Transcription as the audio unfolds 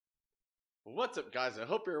What's up, guys? I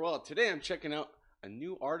hope you're well. Today I'm checking out a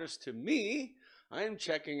new artist to me. I am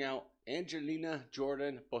checking out Angelina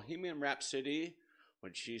Jordan, Bohemian Rhapsody,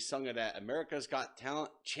 when she sung it at America's Got Talent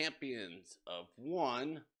Champions of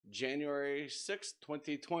 1 January 6th,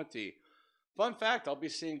 2020. Fun fact, I'll be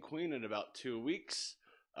seeing Queen in about 2 weeks.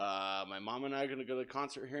 My mom and I are going to go to the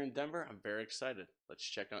concert here in Denver. I'm very excited. Let's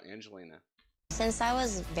check out Angelina. Since I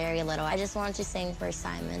was very little, I just wanted to sing for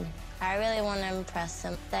Simon. I really want to impress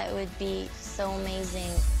him. That would be so amazing.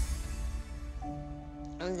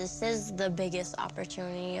 And this is the biggest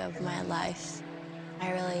opportunity of my life.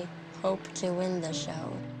 I really hope to win the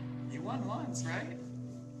show. You won once, right?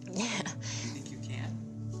 Yeah. You think you can?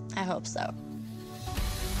 I hope so.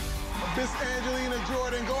 Miss Angelina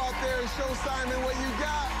Jordan, go out there and show Simon what you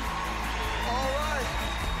got. All right.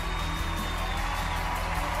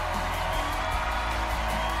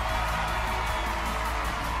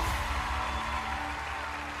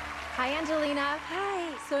 Hi, Angelina.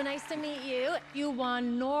 Hi. So nice to meet you. You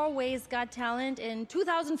won Norway's Got Talent in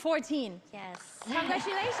 2014. Yes.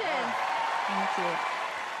 Congratulations. Thank you.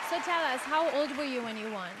 So tell us, how old were you when you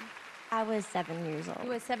won? I was 7 years old. You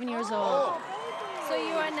were 7 years old. So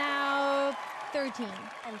you are now 13.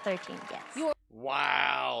 I'm 13, yes. You're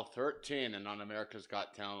Wow, 13 and on America's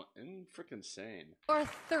Got Talent. Freaking insane.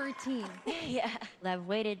 13. Yeah. I've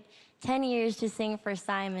waited 10 years to sing for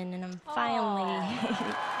Simon, and I'm finally... Oh, really?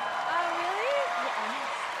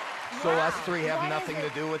 Yes. So us three have nothing to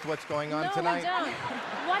do with what's going on No, tonight? we don't.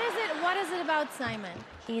 What is it about Simon?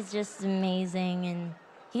 He's just amazing, and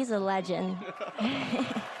he's a legend. He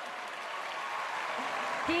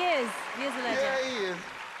is. He is a legend. Yeah, he is.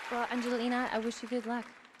 Well, Angelina, I wish you good luck.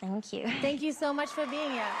 Thank you. Thank you so much for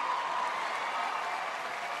being here.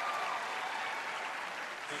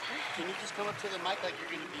 Can you just come up to the mic like you're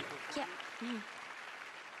going to be? Yeah.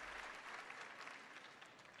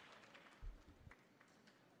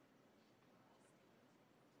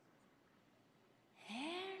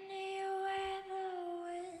 Anywhere the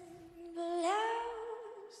wind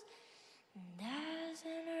blows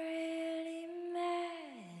doesn't really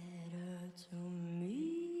matter to me.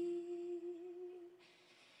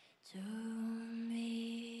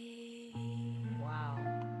 Wow.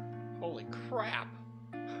 Holy crap.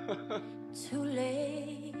 Too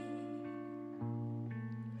late.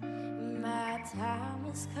 My time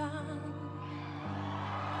has come.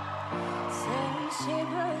 Send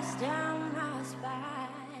shivers down my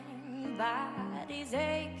spine. Body's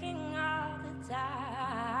aching all the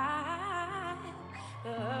time.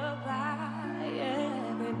 Goodbye,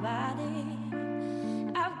 everybody.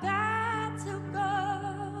 I've got to go.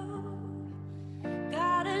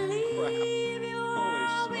 Gotta leave you Holy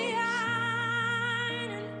all smokes.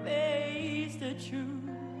 behind and face the truth.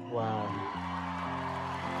 Wow.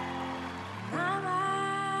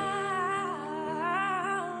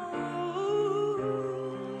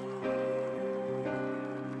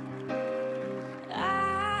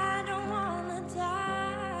 I don't wanna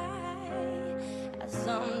die. I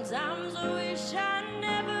sometimes wish I'd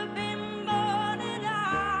never been born at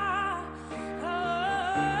all.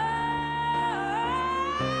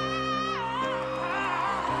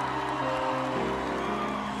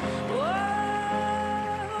 Oh,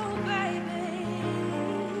 baby,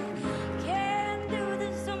 can't do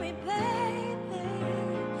this to me, baby.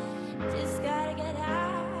 Just gotta get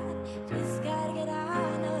out of here.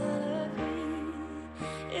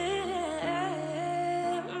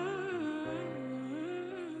 Yeah.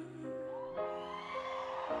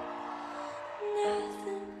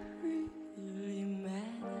 Nothing really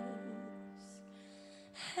matters.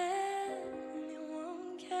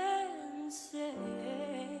 Anyone can say.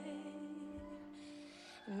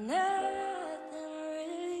 Nothing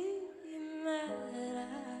really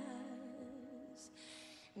matters.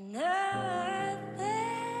 Nothing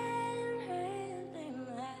really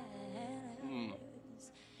matters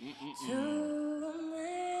to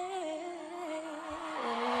me.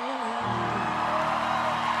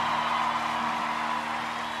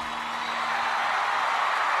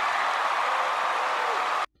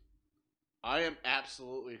 I am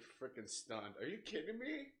absolutely freaking stunned. Are you kidding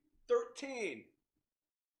me? 13.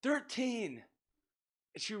 13.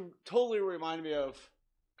 She totally reminded me of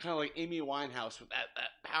kind of like Amy Winehouse with that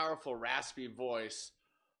powerful, raspy voice.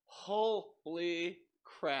 Holy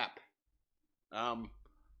crap. I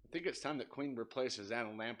think it's time that Queen replaces Anna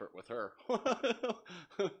Lampert with her.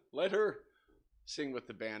 Let her sing with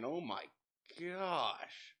the band. Oh my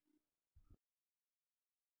gosh.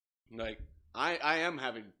 Like, I am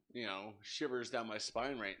having, shivers down my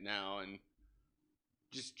spine right now and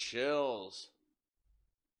just chills.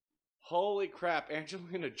 Holy crap,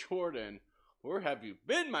 Angelina Jordan. Where have you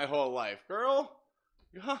been my whole life, girl?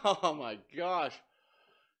 Oh my gosh.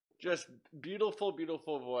 Just beautiful,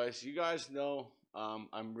 beautiful voice. You guys know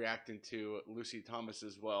I'm reacting to Lucy Thomas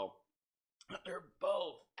as well. They're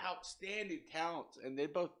both outstanding talents, and they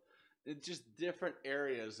both in just different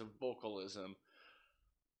areas of vocalism.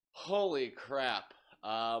 Holy crap.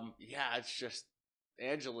 Yeah, it's just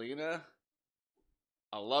Angelina.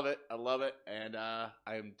 I love it. I love it. And I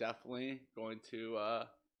am definitely going to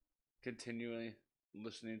continually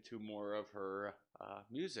listening to more of her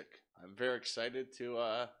music. I'm very excited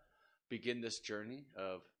to begin this journey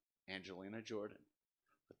of Angelina Jordan.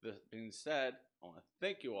 With this being said, I want to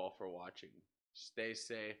thank you all for watching. Stay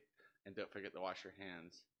safe and don't forget to wash your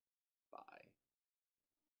hands. Bye.